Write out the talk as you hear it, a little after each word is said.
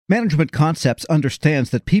Management Concepts understands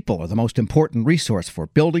that people are the most important resource for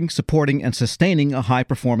building, supporting, and sustaining a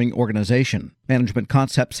high-performing organization. Management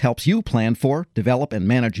Concepts helps you plan for, develop, and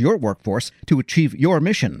manage your workforce to achieve your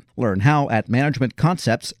mission. Learn how at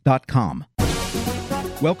managementconcepts.com.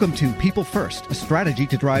 Welcome to People First, a strategy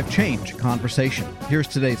to drive change conversation. Here's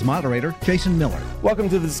today's moderator, Jason Miller. Welcome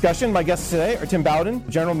to the discussion. My guests today are Tim Bowden,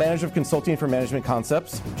 General Manager of Consulting for Management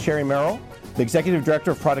Concepts, Sherry Merrill, the Executive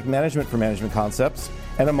Director of Product Management for Management Concepts,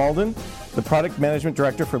 Anna Malden, the Product Management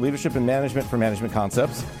Director for Leadership and Management for Management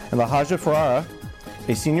Concepts, and Lahaja Ferrara,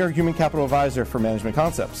 a Senior Human Capital Advisor for Management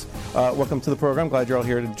Concepts. Welcome to the program. Glad you're all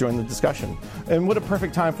here to join the discussion. And what a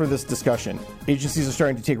perfect time for this discussion. Agencies are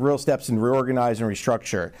starting to take real steps and reorganize and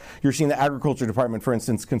restructure. You're seeing the Agriculture Department, for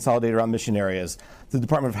instance, consolidate around mission areas. The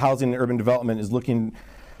Department of Housing and Urban Development is looking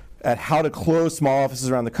at how to close small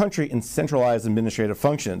offices around the country and centralize administrative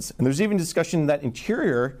functions. And there's even discussion that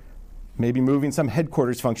Interior may be moving some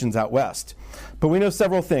headquarters functions out west. But we know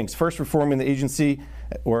several things. First, reforming the agency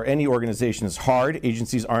or any organization is hard.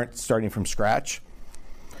 Agencies aren't starting from scratch.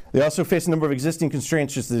 They also face a number of existing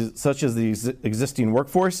constraints, such as the existing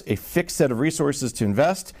workforce, a fixed set of resources to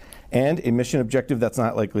invest, and a mission objective that's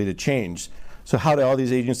not likely to change. So how do all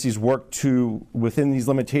these agencies work to, within these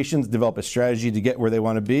limitations, develop a strategy to get where they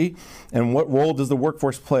want to be? And what role does the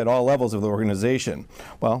workforce play at all levels of the organization?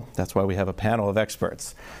 Well, that's why we have a panel of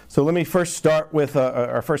experts. So let me first start with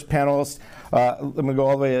our first panelist. Let me go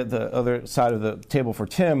all the way to the other side of the table for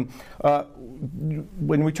Tim.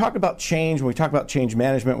 When we talk about change, when we talk about change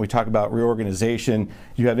management, we talk about reorganization,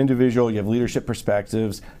 you have individual, you have leadership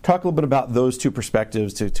perspectives. Talk a little bit about those two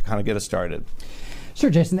perspectives to kind of get us started. Sure,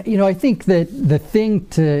 Jason. You know, I think that the thing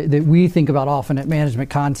that we think about often at Management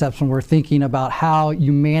Concepts when we're thinking about how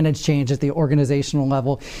you manage change at the organizational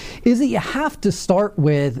level is that you have to start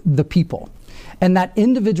with the people and that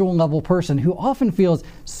individual level person who often feels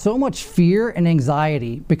so much fear and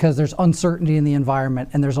anxiety because there's uncertainty in the environment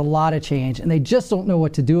and there's a lot of change and they just don't know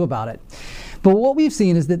what to do about it. But what we've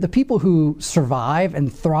seen is that the people who survive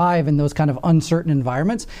and thrive in those kind of uncertain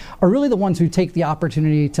environments are really the ones who take the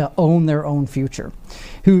opportunity to own their own future,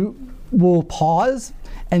 who will pause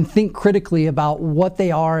and think critically about what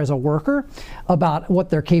they are as a worker, about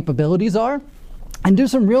what their capabilities are, and do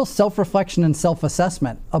some real self-reflection and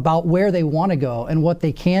self-assessment about where they want to go and what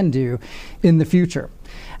they can do in the future.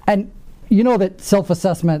 And you know that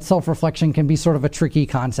self-assessment, self-reflection can be sort of a tricky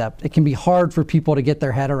concept. It can be hard for people to get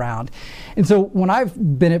their head around. And so when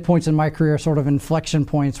I've been at points in my career, sort of inflection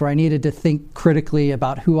points where I needed to think critically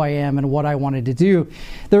about who I am and what I wanted to do,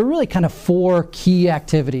 there are really kind of four key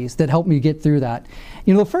activities that help me get through that.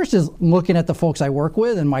 You know, the first is looking at the folks I work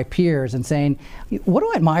with and my peers and saying, what do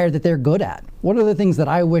I admire that they're good at? What are the things that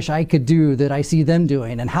I wish I could do that I see them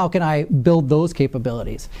doing? And how can I build those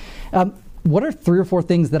capabilities? What are 3 or 4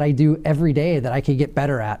 things that I do every day that I could get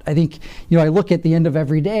better at? I think, you know, I look at the end of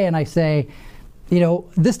every day and I say, you know,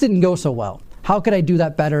 this didn't go so well. How could I do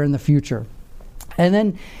that better in the future? And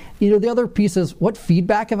then, you know, the other piece is what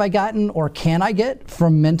feedback have I gotten or can I get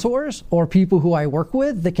from mentors or people who I work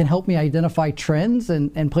with that can help me identify trends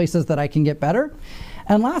and places that I can get better?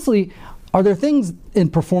 And lastly, are there things in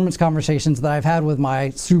performance conversations that I've had with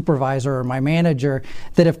my supervisor or my manager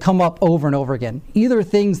that have come up over and over again? Either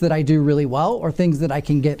things that I do really well or things that I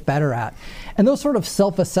can get better at. And those sort of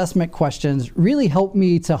self-assessment questions really help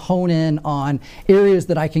me to hone in on areas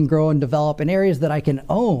that I can grow and develop and areas that I can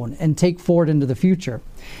own and take forward into the future.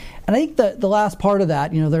 And I think the last part of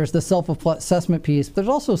that, you know, there's the self-assessment piece, but there's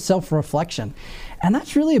also self-reflection. And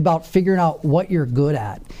that's really about figuring out what you're good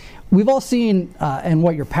at. We've all seen and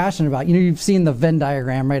what you're passionate about. You know, you've seen the Venn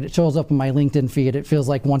diagram, right? It shows up in my LinkedIn feed. It feels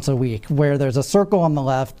like once a week, where there's a circle on the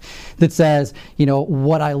left that says, you know,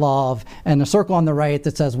 what I love, and a circle on the right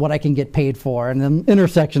that says what I can get paid for. And the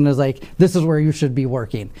intersection is like, this is where you should be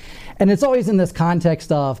working. And it's always in this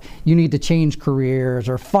context of you need to change careers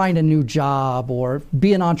or find a new job or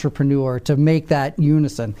be an entrepreneur to make that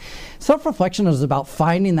unison. Self-reflection is about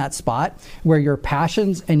finding that spot where your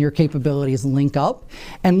passions and your capabilities link up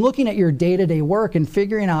and looking at your day-to-day work and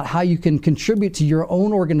figuring out how you can contribute to your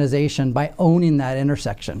own organization by owning that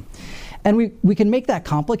intersection. And we can make that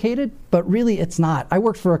complicated, but really it's not. I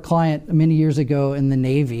worked for a client many years ago in the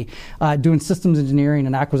Navy doing systems engineering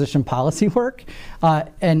and acquisition policy work.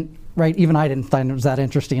 Right, even I didn't find it was that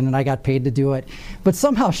interesting, and I got paid to do it. But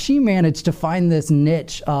somehow she managed to find this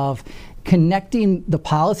niche of connecting the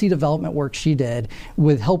policy development work she did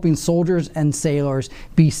with helping soldiers and sailors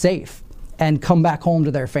be safe and come back home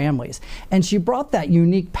to their families. And she brought that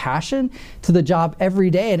unique passion to the job every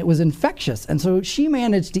day, and it was infectious. And so she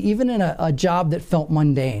managed to, even in a job that felt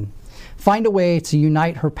mundane, find a way to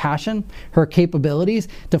unite her passion, her capabilities,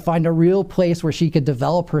 to find a real place where she could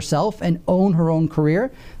develop herself and own her own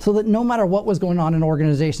career, so that no matter what was going on in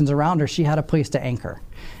organizations around her, she had a place to anchor.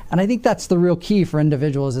 And I think that's the real key for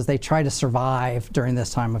individuals as they try to survive during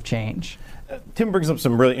this time of change. Tim brings up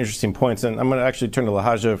some really interesting points, and I'm going to actually turn to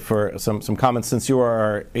Lahaja for some comments, since you are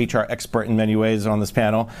our HR expert in many ways on this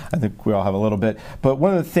panel. I think we all have a little bit. But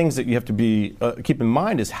one of the things that you have to be keep in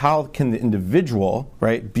mind is, how can the individual,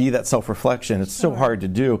 right, be that self-reflection? It's so hard to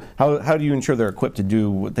do. How do you ensure they're equipped to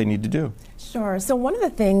do what they need to do? Sure. So one of the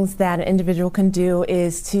things that an individual can do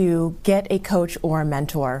is to get a coach or a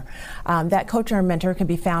mentor. That coach or mentor can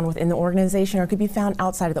be found within the organization, or it could be found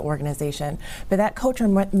outside of the organization. But that coach or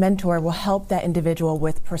mentor will help that individual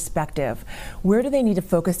with perspective. Where do they need to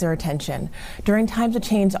focus their attention? During times of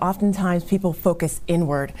change, oftentimes people focus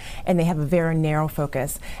inward and they have a very narrow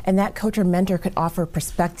focus. And that coach or mentor could offer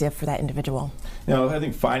perspective for that individual. Now, I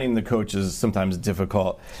think finding the coach is sometimes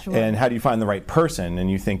difficult. Sure. And how do you find the right person? And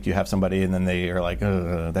you think you have somebody, and then they are like,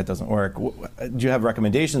 that doesn't work. Do you have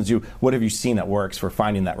recommendations? What have you seen that works for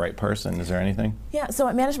finding that right person? Is there anything? Yeah, so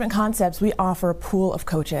at Management Concepts, we offer a pool of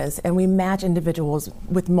coaches, and we match individuals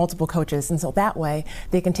with multiple coaches. And so that way,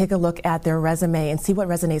 they can take a look at their resume and see what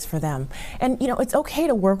resonates for them. And, you know, it's okay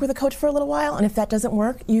to work with a coach for a little while, and if that doesn't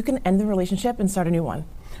work, you can end the relationship and start a new one.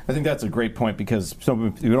 I think that's a great point, because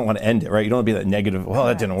you don't want to end it, right? You don't want to be that negative, well,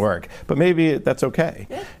 that didn't work. But maybe that's okay.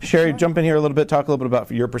 Yeah, Sherry, jump in here a little bit, talk a little bit about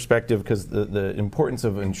your perspective, because the importance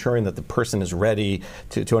of ensuring that the person is ready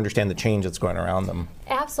to understand the change that's going around them.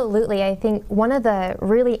 Absolutely. I think one of the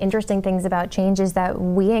really interesting things about change is that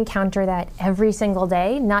we encounter that every single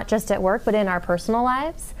day, not just at work, but in our personal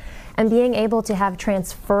lives. And being able to have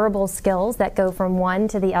transferable skills that go from one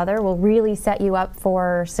to the other will really set you up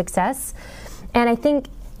for success. And I think,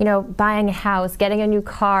 you know, buying a house, getting a new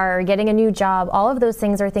car, getting a new job, all of those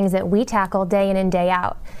things are things that we tackle day in and day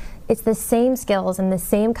out. It's the same skills and the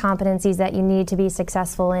same competencies that you need to be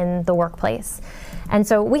successful in the workplace. And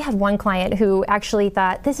so we had one client who actually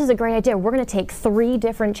thought, this is a great idea. We're going to take 3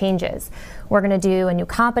 different changes. We're going to do a new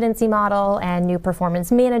competency model and new performance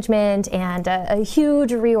management and a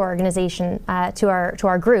huge reorganization to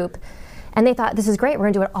our group. And they thought, this is great. We're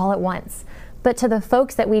going to do it all at once. But to the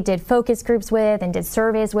folks that we did focus groups with and did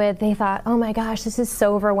surveys with, they thought, oh my gosh, this is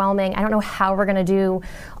so overwhelming. I don't know how we're going to do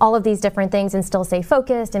all of these different things and still stay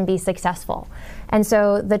focused and be successful. And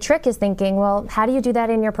so the trick is thinking, well, how do you do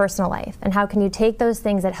that in your personal life? And how can you take those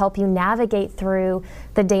things that help you navigate through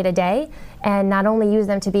the day-to-day and not only use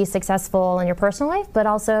them to be successful in your personal life, but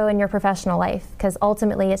also in your professional life? Because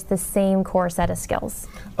ultimately, it's the same core set of skills.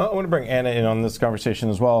 I want to bring Anna in on this conversation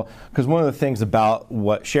as well, because one of the things about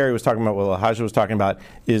what Sherry was talking about, what Lahaja was talking about,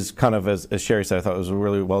 is kind of, as Sherry said, I thought it was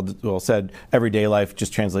really well said, everyday life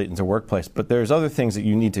just translates into workplace. But there's other things that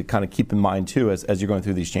you need to kind of keep in mind, too, as you're going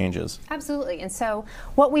through these changes. Absolutely. And so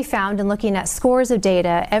what we found in looking at scores of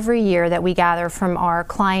data every year that we gather from our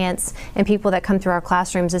clients and people that come through our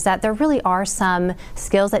classrooms is that there really are some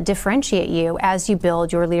skills that differentiate you as you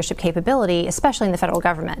build your leadership capability, especially in the federal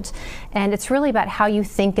government. And it's really about how you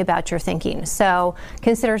think about your thinking. So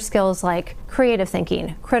consider skills like creative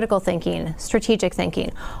thinking, critical thinking, strategic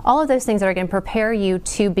thinking, all of those things that are going to prepare you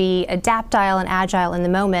to be adaptile and agile in the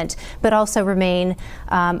moment, but also remain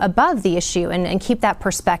above the issue and keep that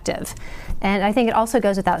perspective. And I think it also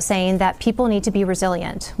goes without saying that people need to be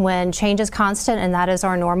resilient. When change is constant and that is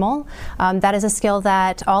our normal, that is a skill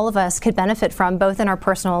that all of us could benefit from, both in our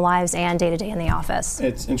personal lives and day-to-day in the office.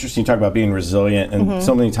 It's interesting you talk about being resilient, and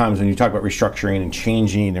so many times when you talk about restructuring and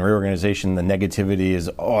changing and reorganization, the negativity is,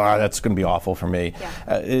 oh, that's going to be awful for me.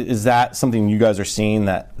 Yeah. Is that something you guys are seeing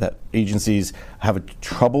that agencies have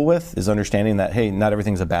trouble with, is understanding that, hey, not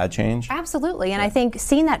everything's a bad change? Absolutely. And I think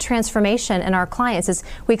seeing that transformation in our clients is,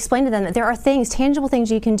 we explain to them that there are things, tangible things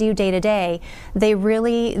you can do day to day. They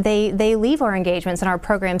leave our engagements and our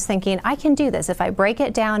programs thinking, I can do this. If I break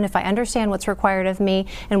it down, if I understand what's required of me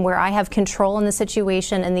and where I have control in the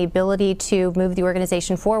situation and the ability to move the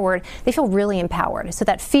organization forward, they feel really empowered. So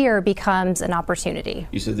that fear becomes an opportunity.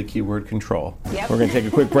 You said the key word, control. Yep. We're going to take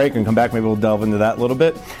a quick break and come back. Maybe we'll delve into that a little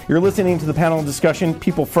bit. You're listening to the panel discussion,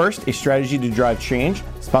 People First, a Strategy to Drive Change,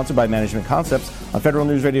 sponsored by Management Concepts on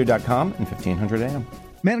federalnewsradio.com and 1500 AM.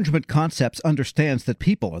 Management Concepts understands that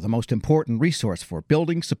people are the most important resource for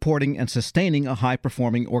building, supporting, and sustaining a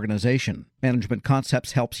high-performing organization. Management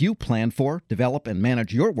Concepts helps you plan for, develop, and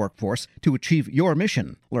manage your workforce to achieve your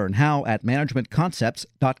mission. Learn how at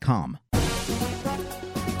managementconcepts.com.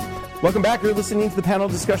 Welcome back. You're listening to the panel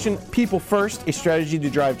discussion, People First, a Strategy to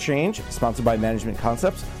Drive Change, sponsored by Management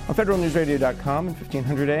Concepts on federalnewsradio.com and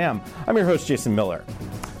 1500 AM. I'm your host, Jason Miller.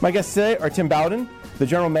 My guests today are Tim Bowden, the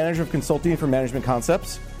General Manager of Consulting for Management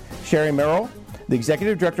Concepts, Sherry Merrill, the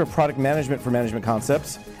Executive Director of Product Management for Management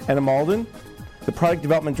Concepts, Anna Malden, the Product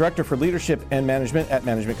Development Director for Leadership and Management at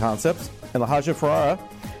Management Concepts, and Lahaja Ferrara,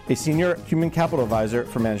 a Senior Human Capital Advisor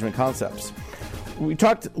for Management Concepts. We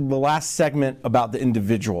talked the last segment about the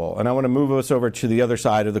individual, and I want to move us over to the other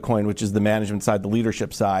side of the coin, which is the management side, the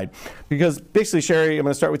leadership side. Because basically, Sherry, I'm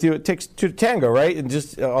going to start with you. It takes two to tango, right? And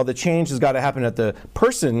just all the change has got to happen at the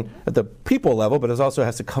person, at the people level, but it also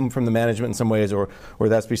has to come from the management in some ways, or there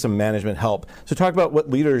has to be some management help. So talk about what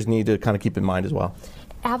leaders need to kind of keep in mind as well.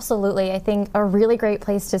 Absolutely. I think a really great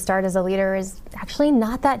place to start as a leader is actually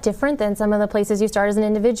not that different than some of the places you start as an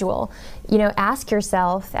individual. You know, ask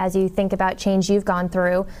yourself as you think about change you've gone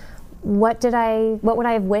through, what would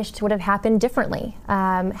I have wished would have happened differently?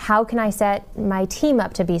 How can I set my team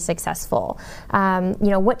up to be successful?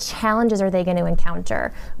 What challenges are they going to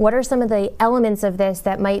encounter? What are some of the elements of this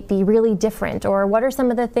that might be really different? Or what are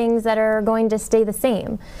some of the things that are going to stay the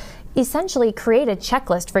same? Essentially create a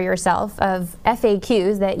checklist for yourself of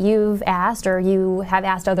FAQs that you've asked or you have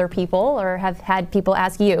asked other people or have had people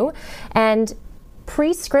ask you, and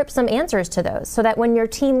pre-script some answers to those so that when your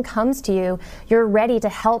team comes to you, you're ready to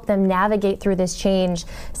help them navigate through this change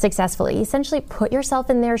successfully. Essentially put yourself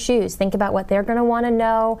in their shoes. Think about what they're going to want to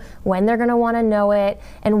know, when they're going to want to know it,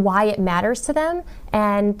 and why it matters to them,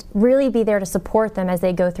 and really be there to support them as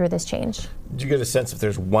they go through this change. Do you get a sense if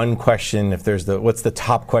there's one question, what's the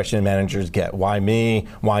top question managers get? Why me?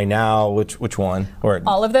 Why now? Which one? Or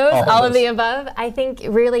all of those? All of the above? I think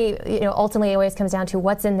really, ultimately it always comes down to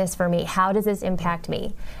what's in this for me? How does this impact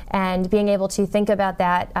me? And being able to think about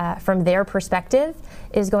that from their perspective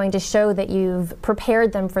is going to show that you've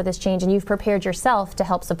prepared them for this change and you've prepared yourself to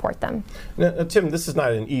help support them. Now, Tim, this is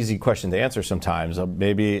not an easy question to answer sometimes.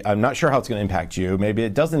 Maybe, I'm not sure how it's going to impact you. Maybe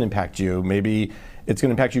it doesn't impact you. Maybe it's going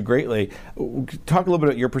to impact you greatly. Talk a little bit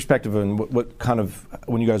about your perspective and what kind of,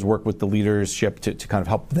 when you guys work with the leadership to kind of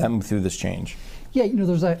help them through this change. Yeah,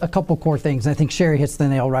 there's a couple core things. I think Sherry hits the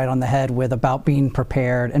nail right on the head with about being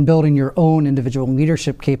prepared and building your own individual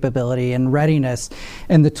leadership capability and readiness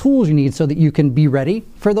and the tools you need so that you can be ready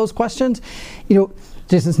for those questions.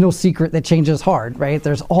 It's no secret that change is hard, right?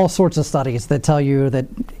 There's all sorts of studies that tell you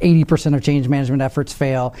that 80% of change management efforts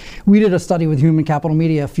fail. We did a study with Human Capital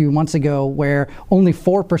Media a few months ago where only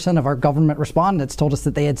 4% of our government respondents told us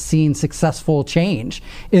that they had seen successful change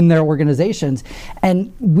in their organizations.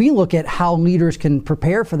 And we look at how leaders can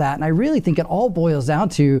prepare for that. And I really think it all boils down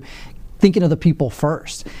to thinking of the people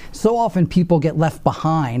first. So often people get left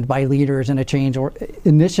behind by leaders in a change or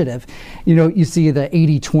initiative. You see the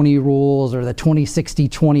 80-20 rules or the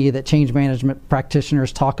 20-60-20 that change management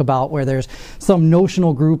practitioners talk about, where there's some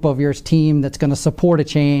notional group of your team that's going to support a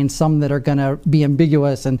change, some that are going to be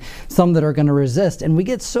ambiguous, and some that are going to resist. And we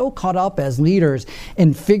get so caught up as leaders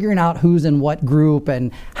in figuring out who's in what group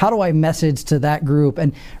and how do I message to that group.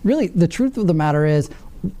 And really, the truth of the matter is,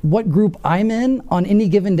 what group I'm in on any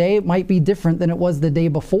given day might be different than it was the day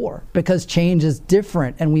before, because change is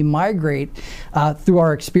different and we migrate through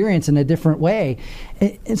our experience in a different way.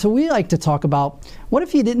 And so we like to talk about, what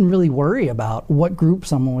if you didn't really worry about what group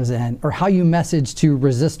someone was in or how you message to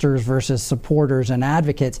resistors versus supporters and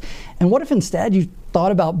advocates? And what if instead you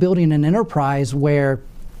thought about building an enterprise where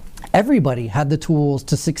everybody had the tools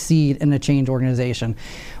to succeed in a change organization?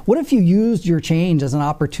 What if you used your change as an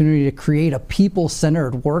opportunity to create a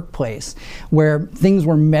people-centered workplace where things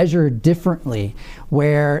were measured differently,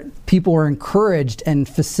 where people were encouraged and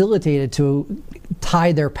facilitated to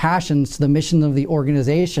tie their passions to the mission of the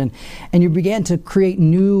organization, and you began to create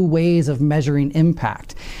new ways of measuring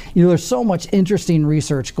impact? There's so much interesting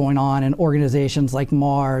research going on in organizations like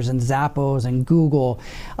Mars and Zappos and Google,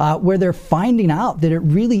 where they're finding out that it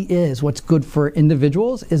really is what's good for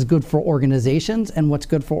individuals is good for organizations, and what's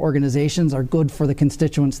good for organizations are good for the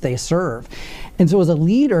constituents they serve. And so as a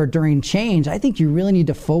leader during change, I think you really need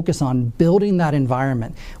to focus on building that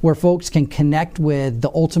environment where folks can connect with the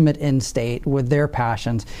ultimate end state, with their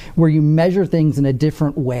passions, where you measure things in a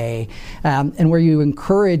different way, and where you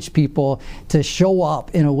encourage people to show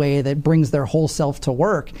up in a way that brings their whole self to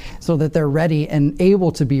work so that they're ready and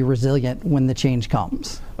able to be resilient when the change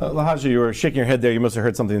comes. Lahaja, you were shaking your head there. You must have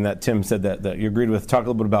heard something that Tim said that you agreed with. Talk a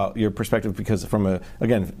little bit about your perspective, because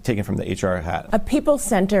again, taken from the HR hat. A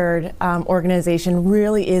people-centered organization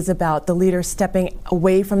really is about the leader stepping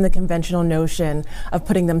away from the conventional notion of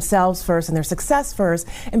putting themselves first and their success first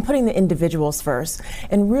and putting the individuals first,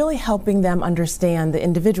 and really helping them understand, the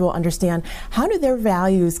individual understand, how do their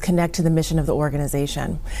values connect to the mission of the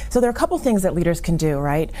organization. So there are a couple things that leaders can do,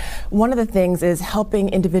 right? One of the things is helping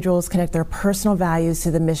individuals connect their personal values to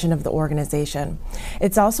the mission mission of the organization.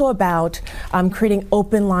 It's also about creating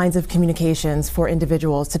open lines of communications for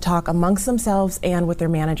individuals to talk amongst themselves and with their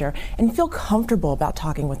manager and feel comfortable about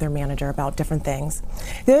talking with their manager about different things.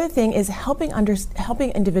 The other thing is helping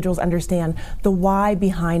individuals understand the why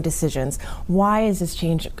behind decisions. Why is this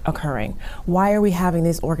change occurring? Why are we having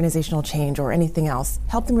this organizational change or anything else?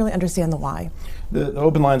 Help them really understand the why. The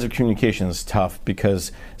open lines of communication is tough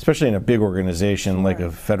because, especially in a big organization like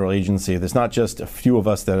a federal agency, there's not just a few of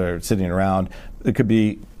us that are sitting around. It could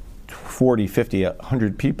be 40, 50,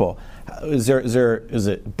 100 people. Is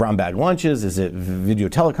it brown bag lunches? Is it video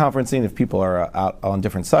teleconferencing if people are out on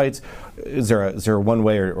different sites? Is there one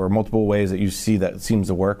way or multiple ways that you see that seems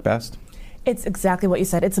to work best? It's exactly what you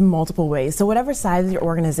said. It's in multiple ways. So whatever size of your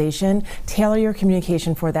organization, tailor your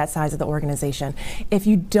communication for that size of the organization. If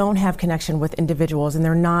you don't have connection with individuals and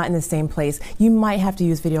they're not in the same place, you might have to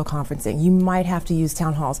use video conferencing. You might have to use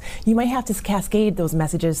town halls. You might have to cascade those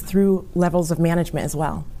messages through levels of management as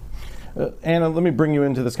well. Anna, let me bring you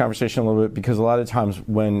into this conversation a little bit, because a lot of times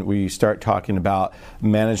when we start talking about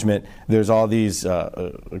management, there's all these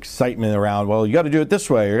excitement around, well, you got to do it this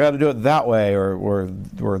way, or you got to do it that way, or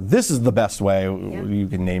this is the best way. Yeah. You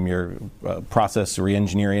can name your process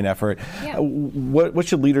re-engineering effort. Yeah. What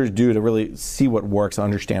should leaders do to really see what works,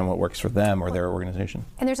 understand what works for them or their organization?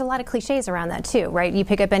 And there's a lot of cliches around that too, right? You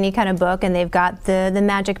pick up any kind of book and they've got the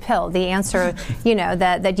magic pill, the answer,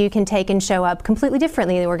 that you can take and show up completely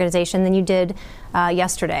differently in the organization than you did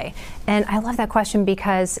yesterday. And I love that question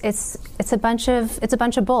because it's a bunch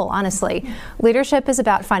of bull, honestly. Leadership is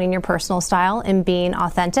about finding your personal style and being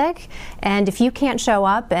authentic. And if you can't show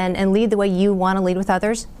up and lead the way you want to lead with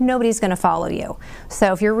others, nobody's going to follow you.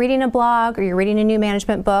 So if you're reading a blog or you're reading a new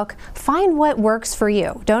management book, find what works for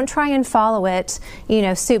you. Don't try and follow it,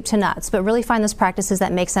 soup to nuts, but really find those practices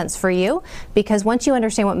that make sense for you. Because once you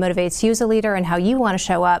understand what motivates you as a leader and how you want to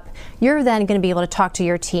show up, you're then going to be able to talk to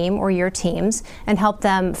your team or your teams and help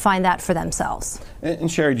them find that for themselves. And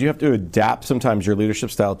Sherry, do you have to adapt sometimes your leadership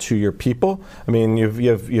style to your people? I mean, you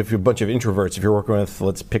have a bunch of introverts. If you're working with,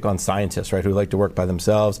 let's pick on scientists, right, who like to work by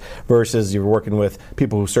themselves, versus you're working with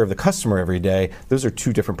people who serve the customer every day. Those are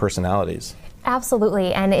two different personalities.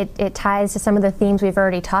 Absolutely, and it ties to some of the themes we've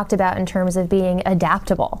already talked about in terms of being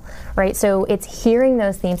adaptable, right? So it's hearing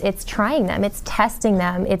those themes, it's trying them, it's testing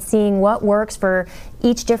them, it's seeing what works for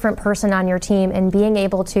each different person on your team and being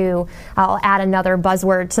able to, I'll add another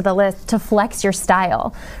buzzword to the list, to flex your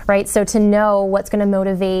style, right? So to know what's going to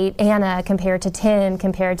motivate Anna compared to Tim,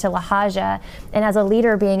 compared to Lahaja, and as a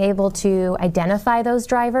leader being able to identify those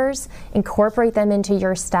drivers, incorporate them into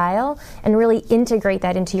your style, and really integrate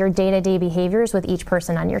that into your day-to-day behaviors with each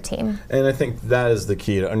person on your team. And I think that is the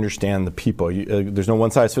key, to understand the people. There's no one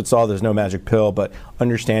size fits all, there's no magic pill, but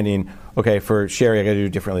understanding, okay, for Sherry, I got to do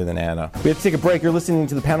it differently than Anna. We have to take a break. You're listening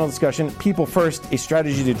to the panel discussion, People First, a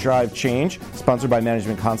Strategy to Drive Change, sponsored by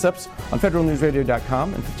Management Concepts on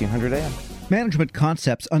federalnewsradio.com and 1500 AM. Management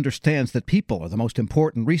Concepts understands that people are the most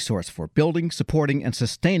important resource for building, supporting, and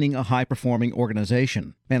sustaining a high-performing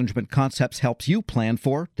organization. Management Concepts helps you plan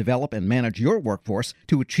for, develop, and manage your workforce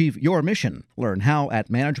to achieve your mission. Learn how at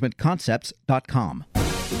managementconcepts.com.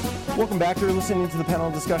 Welcome back. You're listening to the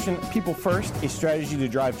panel discussion, People First, a Strategy to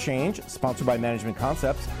Drive Change, sponsored by Management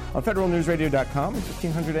Concepts on federalnewsradio.com and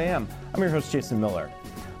 1500 AM. I'm your host, Jason Miller.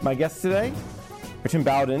 My guests today are Tim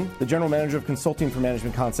Bowden, the General Manager of Consulting for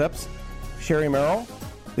Management Concepts, Sherry Merrill,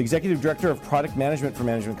 the Executive Director of Product Management for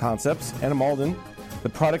Management Concepts, Anna Malden, the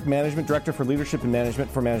Product Management Director for Leadership and Management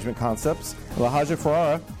for Management Concepts, and Lahaja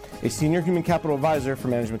Ferrara, a Senior Human Capital Advisor for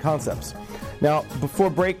Management Concepts. Now, before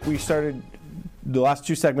break, we started the last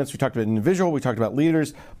two segments. We talked about individual, we talked about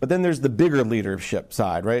leaders, but then there's the bigger leadership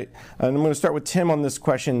side, right? And I'm going to start with Tim on this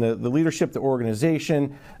question, the leadership, the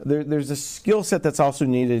organization. There's a skill set that's also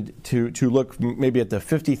needed to look maybe at the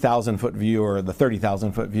 50,000-foot view or the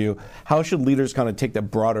 30,000-foot view. How should leaders kind of take that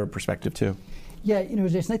broader perspective too? Yeah,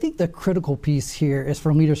 Jason, I think the critical piece here is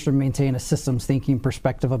for leaders to maintain a systems thinking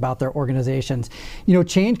perspective about their organizations.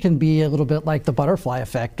 Change can be a little bit like the butterfly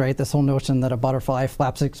effect, right? This whole notion that a butterfly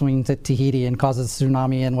flaps its wings at Tahiti and causes a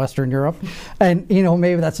tsunami in Western Europe. And,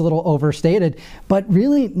 maybe that's a little overstated, but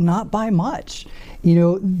really not by much.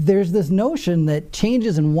 There's this notion that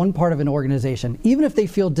changes in one part of an organization, even if they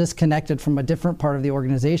feel disconnected from a different part of the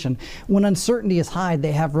organization, when uncertainty is high,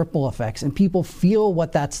 they have ripple effects, and people feel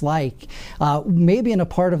what that's like maybe in a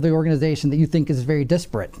part of the organization that you think is very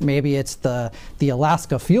disparate. Maybe it's the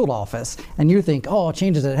Alaska field office, and you think, oh,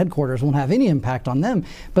 changes at headquarters won't have any impact on them.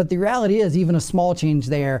 But the reality is, even a small change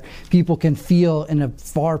there, people can feel in a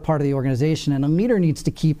far part of the organization, and a leader needs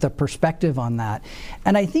to keep the perspective on that.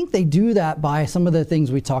 And I think they do that by some of the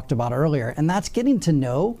things we talked about earlier, and that's getting to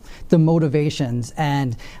know the motivations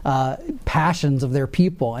and passions of their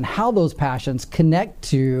people and how those passions connect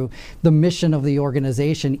to the mission of the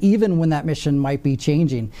organization, even when that mission might be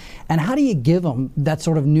changing. And how do you give them that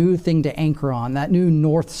sort of new thing to anchor on, that new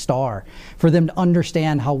North Star, for them to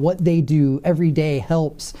understand how what they do every day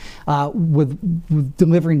helps with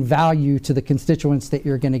delivering value to the constituents that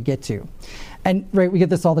you're going to get to. And right, we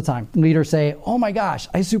get this all the time. Leaders say, oh my gosh,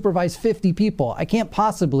 I supervise 50 people. I can't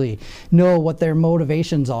possibly know what their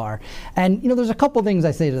motivations are. And there's a couple things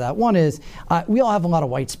I say to that. One is, we all have a lot of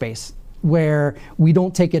white space where we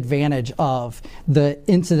don't take advantage of the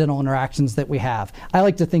incidental interactions that we have. I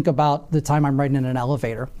like to think about the time I'm riding in an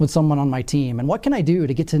elevator with someone on my team, and what can I do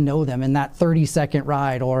to get to know them in that 30-second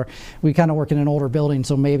ride? Or we kind of work in an older building,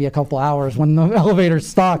 so maybe a couple hours when the elevator's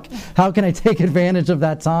stuck. How can I take advantage of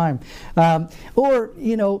that time? Or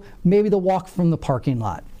maybe the walk from the parking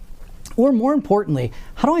lot. Or more importantly,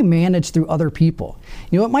 how do I manage through other people?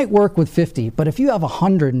 It might work with 50, but if you have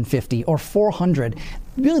 150 or 400,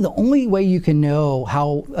 really the only way you can know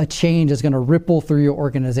how a change is going to ripple through your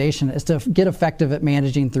organization is to get effective at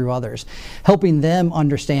managing through others, helping them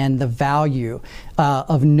understand the value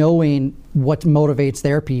of knowing what motivates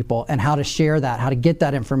their people and how to share that, how to get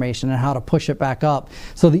that information, and how to push it back up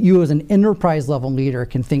so that you as an enterprise level leader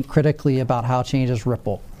can think critically about how changes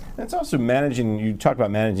ripple. It's also managing, you talk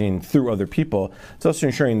about managing through other people. It's also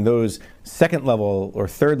ensuring those second level or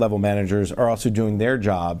third level managers are also doing their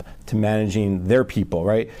job to managing their people,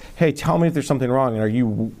 right? Hey, tell me if there's something wrong,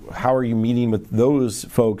 and how are you meeting with those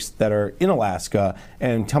folks that are in Alaska,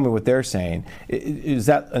 and tell me what they're saying. Is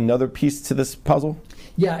that another piece to this puzzle?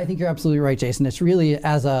 Yeah, I think you're absolutely right, Jason. It's really,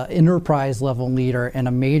 as an enterprise level leader in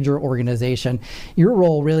a major organization, your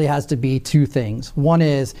role really has to be two things. One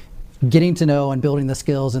is getting to know and building the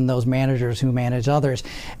skills in those managers who manage others.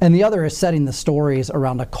 And the other is setting the stories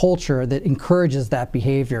around a culture that encourages that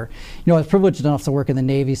behavior. I was privileged enough to work in the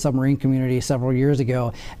Navy submarine community several years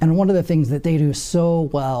ago, and one of the things that they do so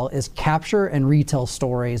well is capture and retell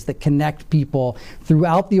stories that connect people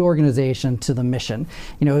throughout the organization to the mission.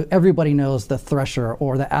 Everybody knows the Thresher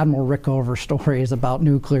or the Admiral Rickover stories about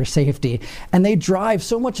nuclear safety, and they drive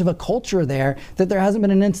so much of a culture there that there hasn't been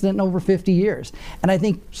an incident in over 50 years. And I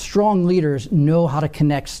think strong leaders know how to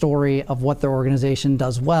connect story of what their organization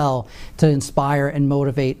does well to inspire and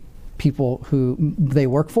motivate people who they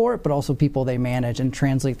work for, but also people they manage, and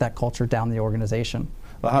translate that culture down the organization.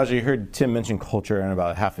 Lahaja, you heard Tim mention culture in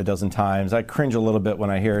about half a dozen times. I cringe a little bit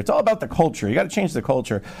when I hear it's all about the culture. You got to change the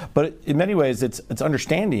culture. But in many ways, it's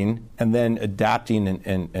understanding and then adapting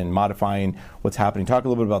and modifying what's happening. Talk a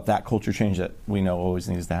little bit about that culture change that we know always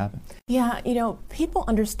needs to happen. Yeah, people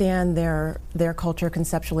understand their culture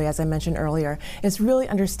conceptually, as I mentioned earlier. It's really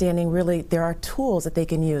understanding, there are tools that they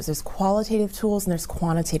can use. There's qualitative tools and there's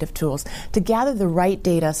quantitative tools to gather the right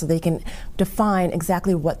data so they can define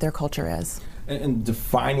exactly what their culture is. And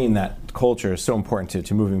defining that culture is so important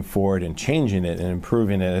to moving forward and changing it and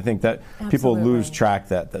improving it. I think that people lose track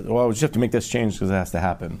that we just have to make this change because it has to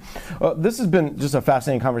happen. This has been just a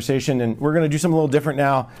fascinating conversation, and we're going to do something a little different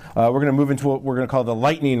now. We're going to move into what we're going to call the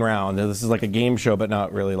lightning round. This is like a game show, but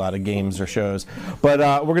not really a lot of games or shows. But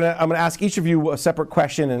I'm going to ask each of you a separate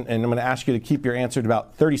question, and I'm going to ask you to keep your answer to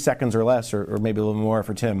about 30 seconds or less, or maybe a little more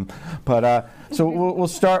for Tim. But so we'll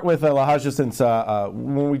start with Lahaja, since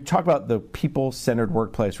when we talk about the people-centered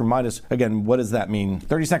workplace, remind us again, what does that mean?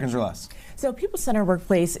 30 seconds or less. So people-centered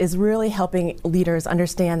workplace is really helping leaders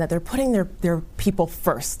understand that they're putting their people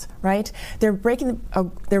first, right? They're breaking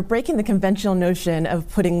the conventional notion of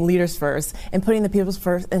putting leaders first and putting the people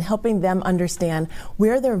first, and helping them understand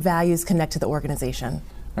where their values connect to the organization.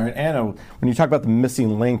 All right, Anna, when you talk about the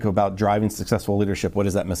missing link about driving successful leadership, what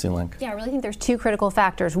is that missing link? Yeah, I really think there's two critical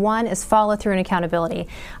factors. One is follow through and accountability.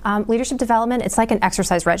 Leadership development, it's like an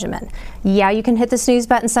exercise regimen. Yeah, you can hit the snooze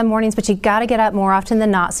button some mornings, but you got to get up more often than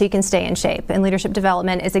not so you can stay in shape. And leadership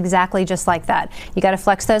development is exactly just like that. You got to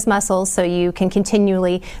flex those muscles so you can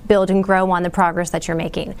continually build and grow on the progress that you're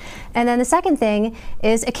making. And then the second thing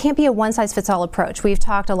is it can't be a one-size-fits-all approach. We've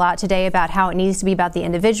talked a lot today about how it needs to be about the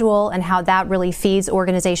individual and how that really feeds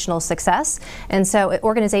organizations organizational success. And so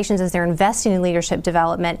organizations, as they're investing in leadership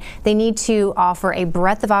development, they need to offer a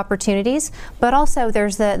breadth of opportunities, but also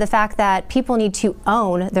there's the fact that people need to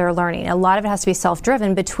own their learning. A lot of it has to be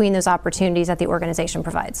self-driven between those opportunities that the organization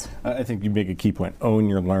provides. I think you make a key point, own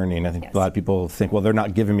your learning. I think a lot of people think, well, they're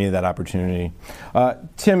not giving me that opportunity.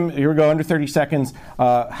 Tim, here we go, under 30 seconds.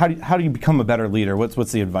 How do you become a better leader?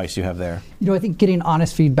 What's the advice you have there? I think getting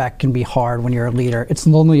honest feedback can be hard when you're a leader. It's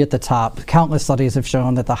lonely at the top. Countless studies have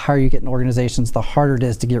shown that the higher you get in organizations, the harder it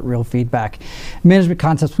is to get real feedback. Management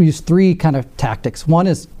Concepts, we use three kind of tactics. One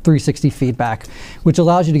is 360 feedback, which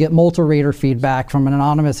allows you to get multi-rater feedback from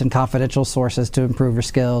anonymous and confidential sources to improve your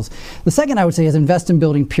skills. The second, I would say, is invest in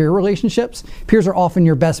building peer relationships. Peers are often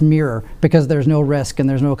your best mirror because there's no risk and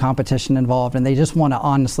there's no competition involved, and they just want to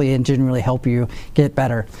honestly and genuinely help you get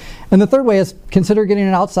better. And the third way is consider getting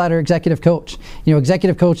an outsider executive coach.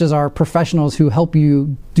 Executive coaches are professionals who help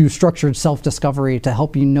you do structured self-discovery to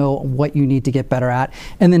help you know what you need to get better at,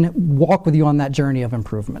 and then walk with you on that journey of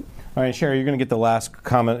improvement. All right, Sherry, you're going to get the last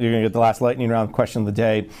comment. You're going to get the last lightning round question of the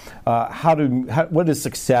day. What is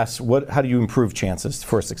success? How do you improve chances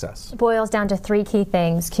for success? It boils down to three key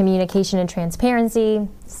things: communication and transparency,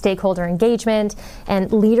 stakeholder engagement,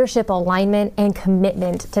 and leadership alignment and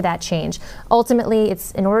commitment to that change. Ultimately,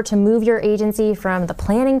 it's in order to move your agency from the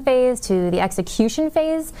planning phase to the execution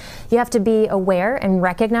phase, you have to be aware and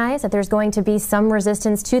recognize that there's going to be some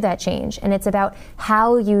resistance to that change. And it's about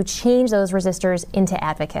how you change those resistors into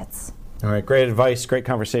advocates. All right, great advice, great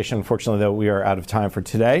conversation. Unfortunately, though, we are out of time for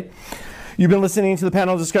today. You've been listening to the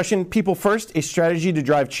panel discussion, People First, a Strategy to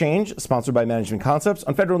Drive Change, sponsored by Management Concepts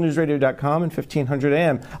on federalnewsradio.com and 1500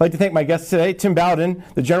 AM. I'd like to thank my guests today, Tim Bowden,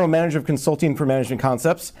 the General Manager of Consulting for Management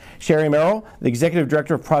Concepts, Sherry Merrill, the Executive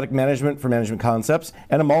Director of Product Management for Management Concepts,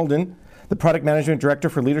 Anna Malden, the Product Management Director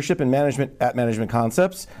for Leadership and Management at Management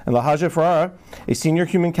Concepts, and Lahaja Ferrara, a Senior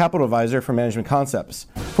Human Capital Advisor for Management Concepts.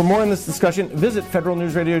 For more on this discussion, visit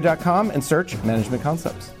federalnewsradio.com and search Management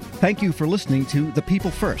Concepts. Thank you for listening to The People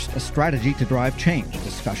First, a Strategy to Drive Change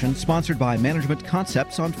discussion sponsored by Management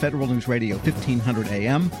Concepts on Federal News Radio 1500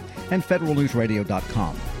 AM and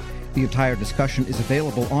federalnewsradio.com. The entire discussion is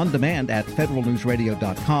available on demand at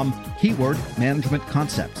federalnewsradio.com, keyword Management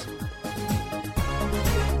Concepts.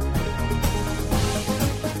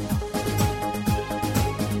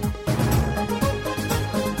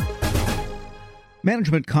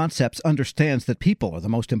 Management Concepts understands that people are the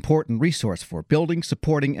most important resource for building,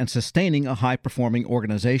 supporting, and sustaining a high-performing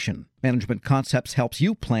organization. Management Concepts helps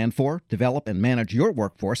you plan for, develop, and manage your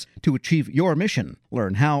workforce to achieve your mission.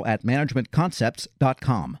 Learn how at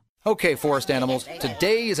managementconcepts.com. Okay, forest animals,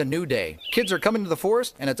 today is a new day. Kids are coming to the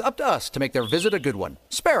forest, and it's up to us to make their visit a good one.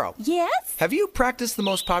 Sparrow. Yes? Have you practiced the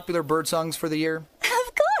most popular bird songs for the year?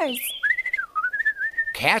 Of course.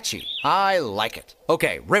 Catchy. I like it.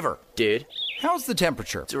 Okay, River. Dude. How's the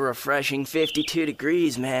temperature? It's a refreshing 52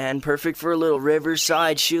 degrees, man. Perfect for a little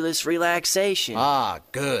riverside shoeless relaxation. Ah,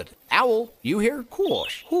 good. Owl, you here?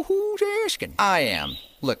 Course. Who's asking? I am.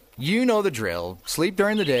 Look, you know the drill. Sleep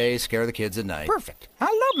during the day, scare the kids at night. Perfect. I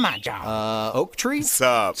love my job. Oak Tree? What's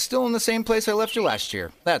up? Still in the same place I left you last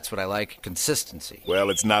year. That's what I like. Consistency.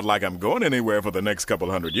 Well, it's not like I'm going anywhere for the next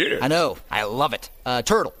couple hundred years. I know. I love it.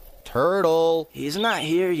 Turtle. Turtle. He's not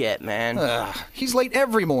here yet, man. He's late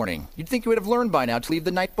every morning. You'd think he would have learned by now to leave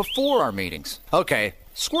the night before our meetings. Okay.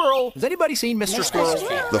 Squirrel. Has anybody seen Mr. Squirrel?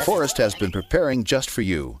 The Forest has been preparing just for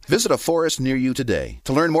you. Visit a forest near you today.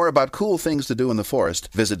 To learn more about cool things to do in the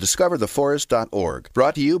forest, visit discovertheforest.org.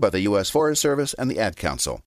 Brought to you by the U.S. Forest Service and the Ad Council.